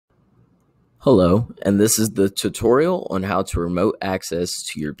Hello, and this is the tutorial on how to remote access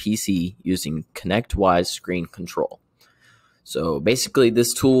to your PC using ConnectWise Screen Control. So basically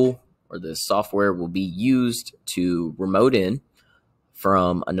this tool or this software will be used to remote in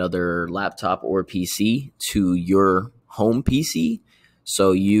from another laptop or PC to your home PC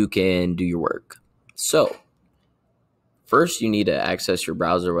so you can do your work. So first you need to access your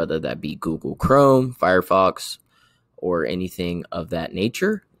browser, whether that be Google Chrome, Firefox, or anything of that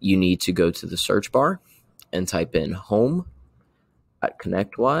nature. You need to go to the search bar and type in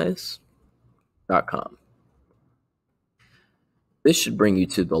home.connectwise.com. This should bring you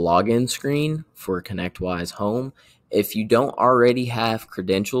to the login screen for ConnectWise Home. If you don't already have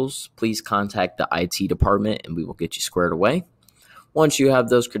credentials, please contact the IT department and we will get you squared away. Once you have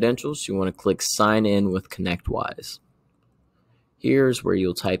those credentials, you want to click Sign In with ConnectWise. Here's where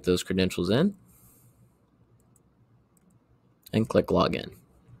you'll type those credentials in and click Login.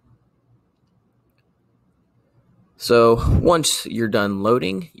 So once you're done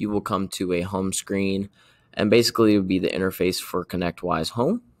loading, you will come to a home screen, and basically it would be the interface for ConnectWise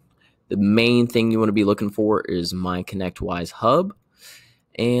Home. The main thing you want to be looking for is My ConnectWise Hub,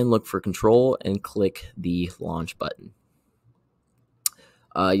 and look for Control and click the Launch button.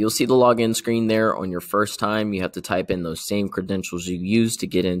 You'll see the login screen there. On your first time, you have to type in those same credentials you used to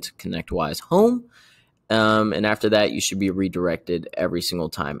get into ConnectWise Home, and after that, you should be redirected every single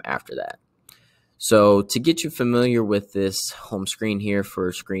time after that. So to get you familiar with this home screen here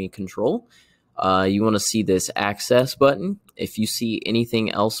for screen control, you want to see this access button. If you see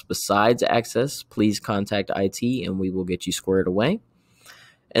anything else besides access, please contact IT and we will get you squared away.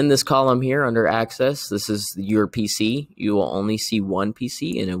 In this column here under access, this is your PC. You will only see one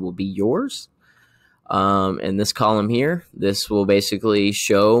PC and it will be yours. In this column here, this will basically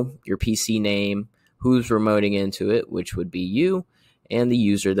show your PC name, who's remoting into it, which would be you, and the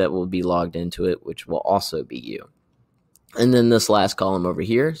user that will be logged into it, which will also be you. And then this last column over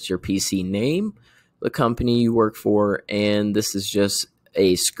here is your PC name, the company you work for, and this is just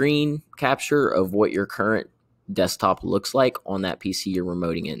a screen capture of what your current desktop looks like on that PC you're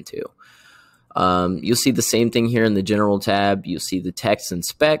remoting into. You'll see the same thing here in the General tab. You'll see the text and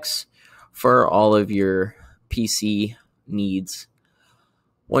specs for all of your PC needs.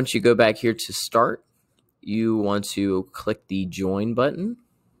 Once you go back here to Start, you want to click the Join button.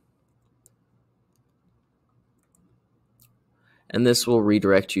 And this will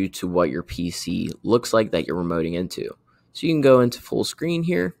redirect you to what your PC looks like that you're remoting into. So you can go into full screen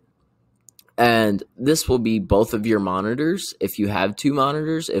here. And this will be both of your monitors if you have two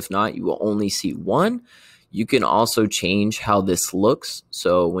monitors. If not, you will only see one. You can also change how this looks.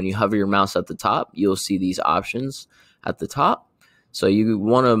 So when you hover your mouse at the top, you'll see these options at the top. So you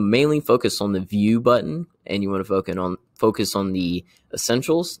want to mainly focus on the View button, and you want to focus on the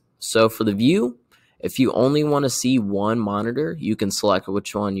Essentials. So for the View, if you only want to see one monitor, you can select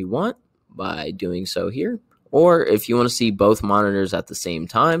which one you want by doing so here. Or if you want to see both monitors at the same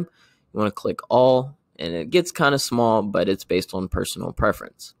time, you want to click All, and it gets kind of small, but it's based on personal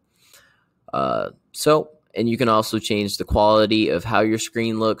preference. And you can also change the quality of how your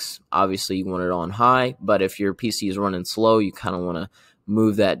screen looks. Obviously, you want it on high, but if your PC is running slow, you kind of want to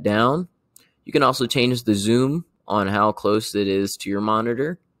move that down. You can also change the zoom on how close it is to your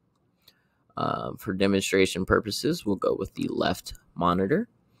monitor. For demonstration purposes, we'll go with the left monitor.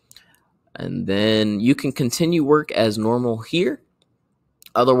 And then you can continue work as normal here.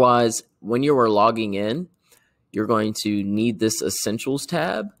 Otherwise, when you are logging in, you're going to need this Essentials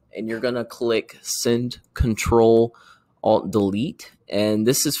tab, and you're going to click Send Control Alt Delete. And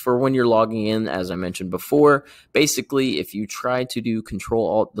this is for when you're logging in, as I mentioned before. Basically, if you try to do Control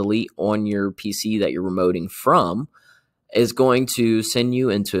Alt Delete on your PC that you're remoting from, is going to send you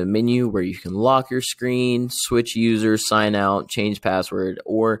into a menu where you can lock your screen, switch users, sign out, change password,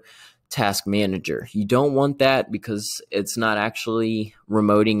 or Task Manager. You don't want that because it's not actually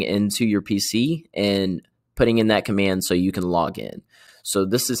remoting into your PC and putting in that command so you can log in. So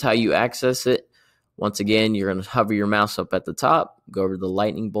this is how you access it. Once again, you're going to hover your mouse up at the top, go over the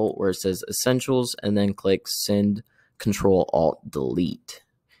lightning bolt where it says Essentials, and then click Send Control Alt Delete.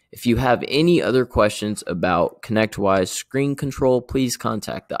 If you have any other questions about ConnectWise Screen Control, please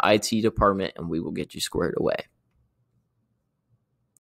contact the IT department and we will get you squared away.